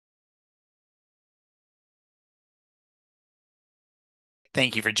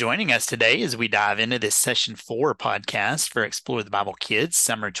Thank you for joining us today as we dive into this session 4 podcast for Explore the Bible Kids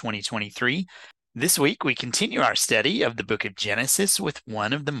Summer 2023. This week, we continue our study of the book of Genesis with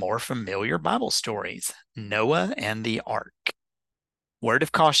one of the more familiar Bible stories, Noah and the Ark. Word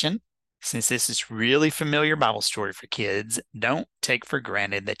of caution, since this is really familiar Bible story for kids, don't take for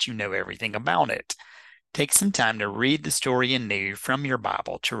granted that you know everything about it. Take some time to read the story anew from your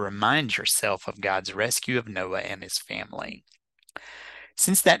Bible to remind yourself of God's rescue of Noah and his family.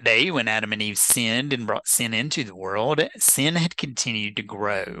 Since that day when Adam and Eve sinned and brought sin into the world, sin had continued to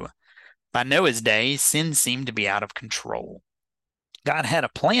grow. By Noah's day, sin seemed to be out of control. God had a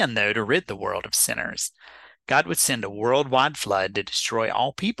plan, though, to rid the world of sinners. God would send a worldwide flood to destroy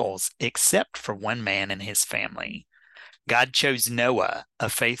all peoples except for one man and his family. God chose Noah, a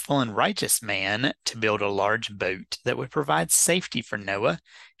faithful and righteous man, to build a large boat that would provide safety for Noah,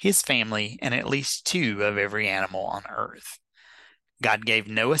 his family, and at least two of every animal on earth. God gave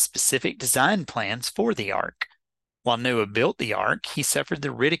Noah specific design plans for the ark. While Noah built the ark, he suffered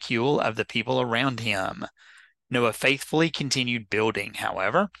the ridicule of the people around him. Noah faithfully continued building,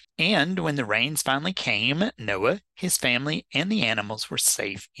 however, and when the rains finally came, Noah, his family, and the animals were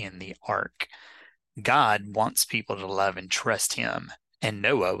safe in the ark. God wants people to love and trust him, and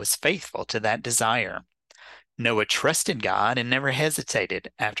Noah was faithful to that desire. Noah trusted God and never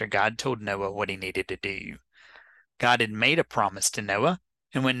hesitated after God told Noah what he needed to do. God had made a promise to Noah,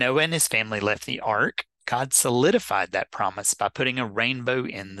 and when Noah and his family left the ark, God solidified that promise by putting a rainbow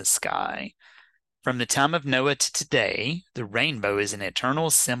in the sky. From the time of Noah to today, the rainbow is an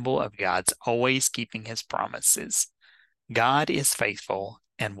eternal symbol of God's always keeping his promises. God is faithful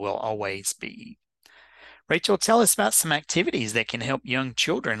and will always be. Rachel, tell us about some activities that can help young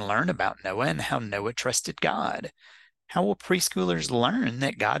children learn about Noah and how Noah trusted God. How will preschoolers learn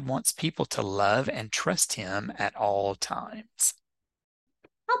that God wants people to love and trust him at all times?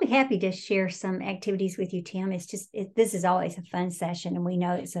 I'll be happy to share some activities with you, Tim. This is always a fun session, and we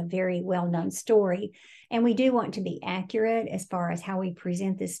know it's a very well-known story. And we do want to be accurate as far as how we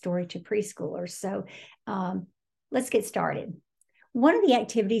present this story to preschoolers. So let's get started. One of the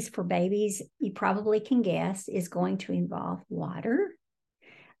activities for babies, you probably can guess, is going to involve water.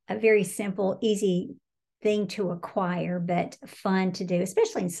 A very simple, easy thing to acquire, but fun to do,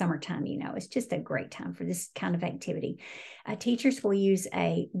 especially in summertime. It's just a great time for this kind of activity. Teachers will use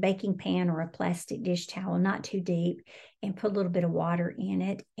a baking pan or a plastic dish towel, not too deep, and put a little bit of water in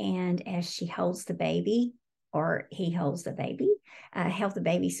it. And as she holds the baby, or he holds the baby, help the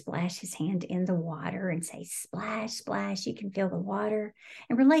baby splash his hand in the water and say, splash, splash. You can feel the water,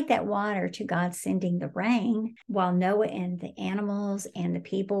 and relate that water to God sending the rain while Noah and the animals and the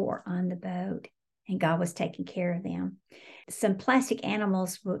people were on the boat, and God was taking care of them. Some plastic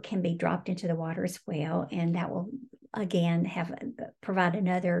animals can be dropped into the water as well, and that will again provide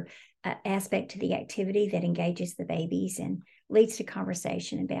another aspect to the activity that engages the babies and leads to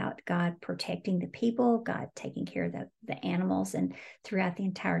conversation about God protecting the people, God taking care of the animals, and throughout the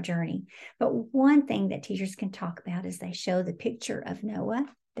entire journey. But one thing that teachers can talk about is they show the picture of Noah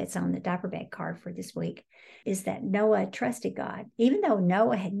that's on the diaper bag card for this week, is that Noah trusted God, even though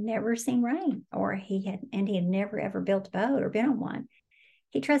Noah had never seen rain, or he had never ever built a boat or been on one.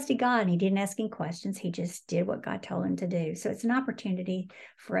 He trusted God and he didn't ask any questions. He just did what God told him to do. So it's an opportunity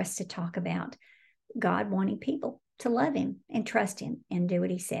for us to talk about God wanting people to love him and trust him and do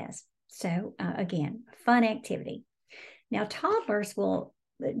what he says. So again, fun activity. Now, toddlers will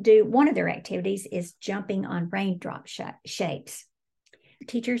do, one of their activities is jumping on raindrop shapes.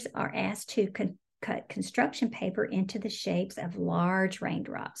 Teachers are asked to cut construction paper into the shapes of large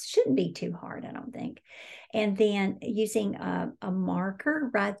raindrops. Shouldn't be too hard, I don't think. And then using a marker,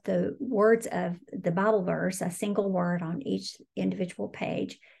 write the words of the Bible verse, a single word on each individual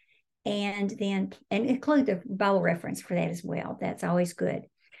page, and include the Bible reference for that as well. That's always good.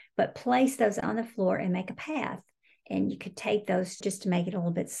 But place those on the floor and make a path. And you could take those just to make it a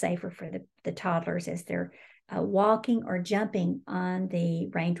little bit safer for the toddlers as they're walking or jumping on the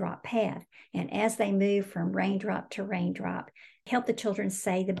raindrop path. And as they move from raindrop to raindrop, help the children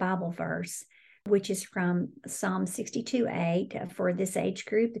say the Bible verse, which is from Psalm 62:8. For this age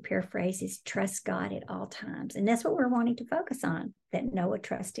group, the paraphrase is trust God at all times. And that's what we're wanting to focus on, that Noah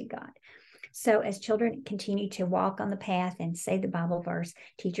trusted God. So as children continue to walk on the path and say the Bible verse,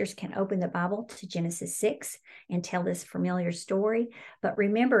 teachers can open the Bible to Genesis 6 and tell this familiar story, but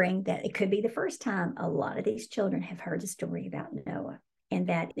remembering that it could be the first time a lot of these children have heard the story about Noah, and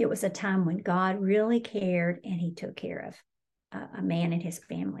that it was a time when God really cared and he took care of a man and his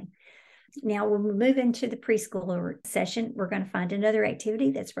family. Now, when we move into the preschooler session, we're going to find another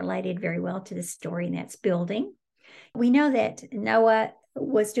activity that's related very well to this story, and that's building. We know that Noah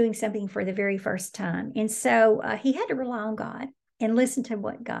was doing something for the very first time. And so he had to rely on God and listen to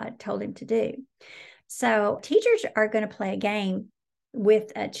what God told him to do. So teachers are going to play a game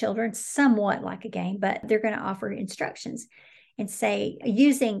with children, somewhat like a game, but they're going to offer instructions and say,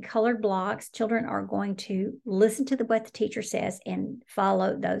 using colored blocks, children are going to listen to what the teacher says and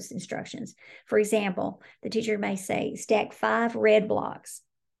follow those instructions. For example, the teacher may say, stack 5 red blocks.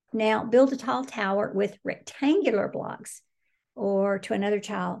 Now build a tall tower with rectangular blocks. Or to another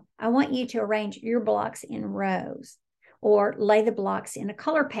child, I want you to arrange your blocks in rows, or lay the blocks in a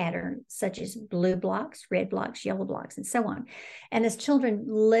color pattern, such as blue blocks, red blocks, yellow blocks, and so on. And as children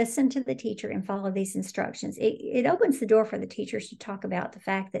listen to the teacher and follow these instructions, it opens the door for the teachers to talk about the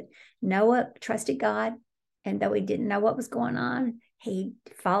fact that Noah trusted God, and though he didn't know what was going on, he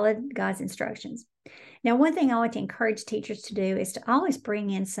followed God's instructions. Now, one thing I want to encourage teachers to do is to always bring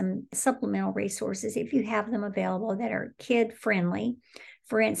in some supplemental resources if you have them available that are kid-friendly.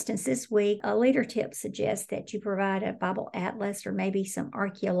 For instance, this week, a leader tip suggests that you provide a Bible atlas or maybe some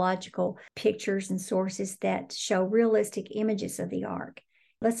archaeological pictures and sources that show realistic images of the ark.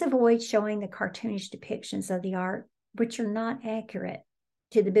 Let's avoid showing the cartoonish depictions of the ark, which are not accurate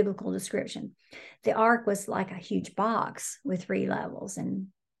to the biblical description. The ark was like a huge box with 3 levels, and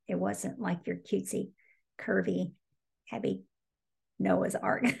it wasn't like your cutesy, curvy, happy Noah's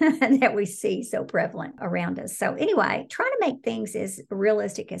Ark that we see so prevalent around us. So anyway, try to make things as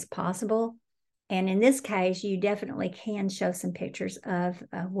realistic as possible. And in this case, you definitely can show some pictures of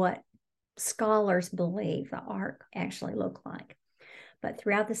what scholars believe the ark actually looked like. But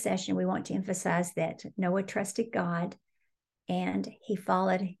throughout the session, we want to emphasize that Noah trusted God and he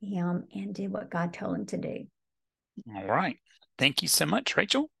followed him and did what God told him to do. All right. Thank you so much,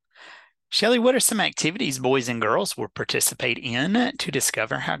 Rachel. Shelley, what are some activities boys and girls will participate in to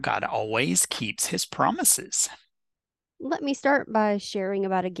discover how God always keeps his promises? Let me start by sharing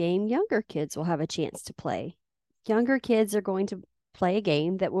about a game younger kids will have a chance to play. Younger kids are going to play a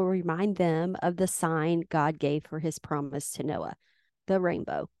game that will remind them of the sign God gave for his promise to Noah, the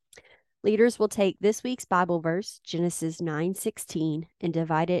rainbow. Leaders will take this week's Bible verse, Genesis 9:16, and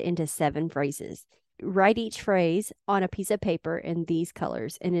divide it into 7 phrases. Write each phrase on a piece of paper in these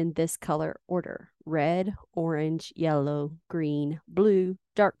colors and in this color order: red, orange, yellow, green, blue,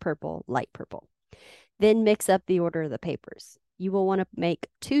 dark purple, light purple. Then mix up the order of the papers. You will want to make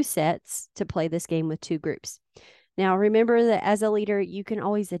 2 sets to play this game with 2 groups. Now, remember that as a leader, you can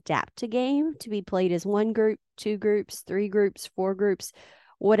always adapt a game to be played as 1 group, 2 groups, 3 groups, 4 groups,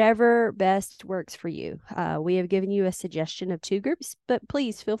 whatever best works for you. We have given you a suggestion of 2 groups, but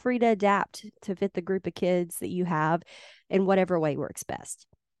please feel free to adapt to fit the group of kids that you have in whatever way works best.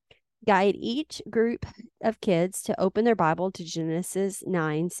 Guide each group of kids to open their Bible to Genesis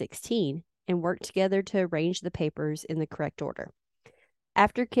 9:16 and work together to arrange the papers in the correct order.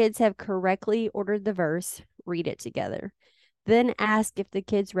 After kids have correctly ordered the verse, read it together. Then ask if the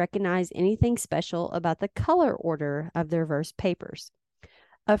kids recognize anything special about the color order of their verse papers.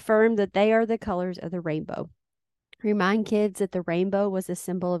 Affirm that they are the colors of the rainbow. Remind kids that the rainbow was a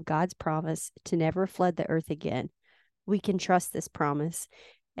symbol of God's promise to never flood the earth again. We can trust this promise,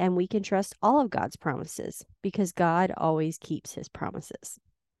 and we can trust all of God's promises because God always keeps his promises.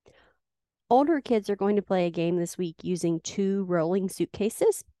 Older kids are going to play a game this week using 2 rolling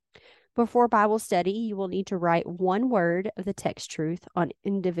suitcases. Before Bible study, you will need to write 1 word of the text truth on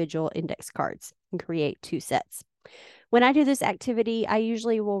individual index cards and create 2 sets. When I do this activity, I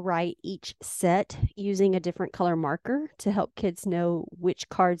usually will write each set using a different color marker to help kids know which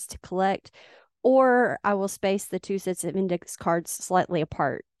cards to collect, or I will space the 2 sets of index cards slightly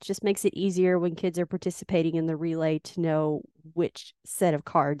apart. Just makes it easier when kids are participating in the relay to know which set of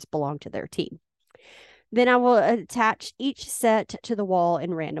cards belong to their team. Then I will attach each set to the wall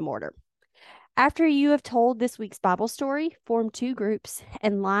in random order. After you have told this week's Bible story, form 2 groups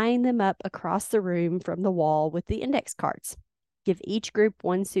and line them up across the room from the wall with the index cards. Give each group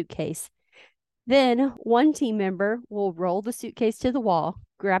 1 suitcase. Then 1 team member will roll the suitcase to the wall,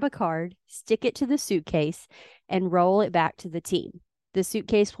 grab a card, stick it to the suitcase, and roll it back to the team. The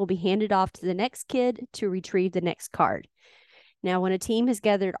suitcase will be handed off to the next kid to retrieve the next card. Now, when a team has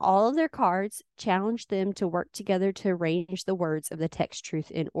gathered all of their cards, challenge them to work together to arrange the words of the text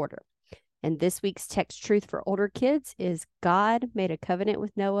truth in order. And this week's text truth for older kids is God made a covenant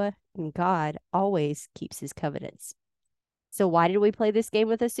with Noah, and God always keeps his covenants. So why did we play this game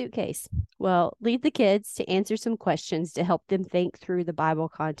with a suitcase? Well, lead the kids to answer some questions to help them think through the Bible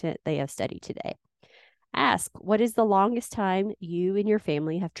content they have studied today. Ask, what is the longest time you and your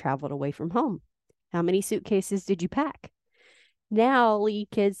family have traveled away from home? How many suitcases did you pack? Now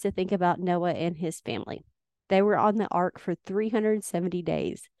lead kids to think about Noah and his family. They were on the ark for 370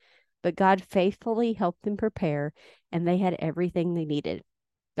 days, but God faithfully helped them prepare, and they had everything they needed.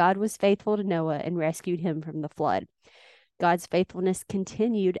 God was faithful to Noah and rescued him from the flood. God's faithfulness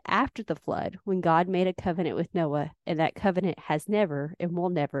continued after the flood when God made a covenant with Noah, and that covenant has never and will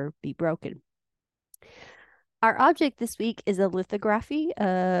never be broken. Our object this week is a lithography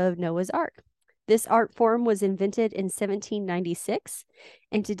of Noah's Ark. This art form was invented in 1796,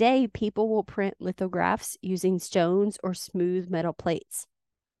 and today people will print lithographs using stones or smooth metal plates.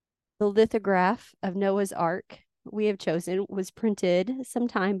 The lithograph of Noah's Ark we have chosen was printed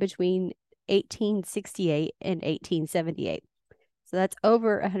sometime between 1868 and 1878. So that's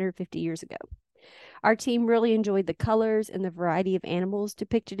over 150 years ago. Our team really enjoyed the colors and the variety of animals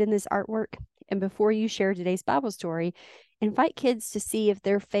depicted in this artwork. And before you share today's Bible story, invite kids to see if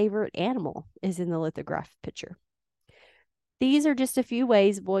their favorite animal is in the lithograph picture. These are just a few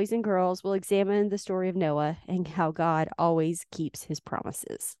ways boys and girls will examine the story of Noah and how God always keeps his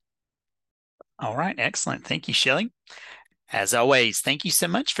promises. All right, excellent. Thank you, Shelley. As always, thank you so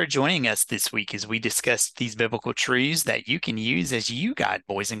much for joining us this week as we discuss these biblical truths that you can use as you guide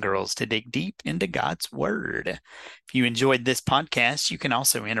boys and girls to dig deep into God's Word. If you enjoyed this podcast, you can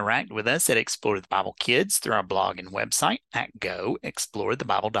also interact with us at Explore the Bible Kids through our blog and website at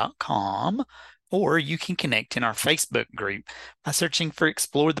goexplorethebible.com, or you can connect in our Facebook group by searching for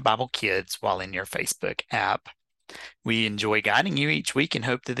Explore the Bible Kids while in your Facebook app. We enjoy guiding you each week and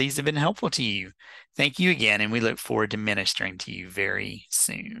hope that these have been helpful to you. Thank you again, and we look forward to ministering to you very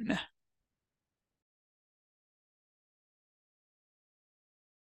soon.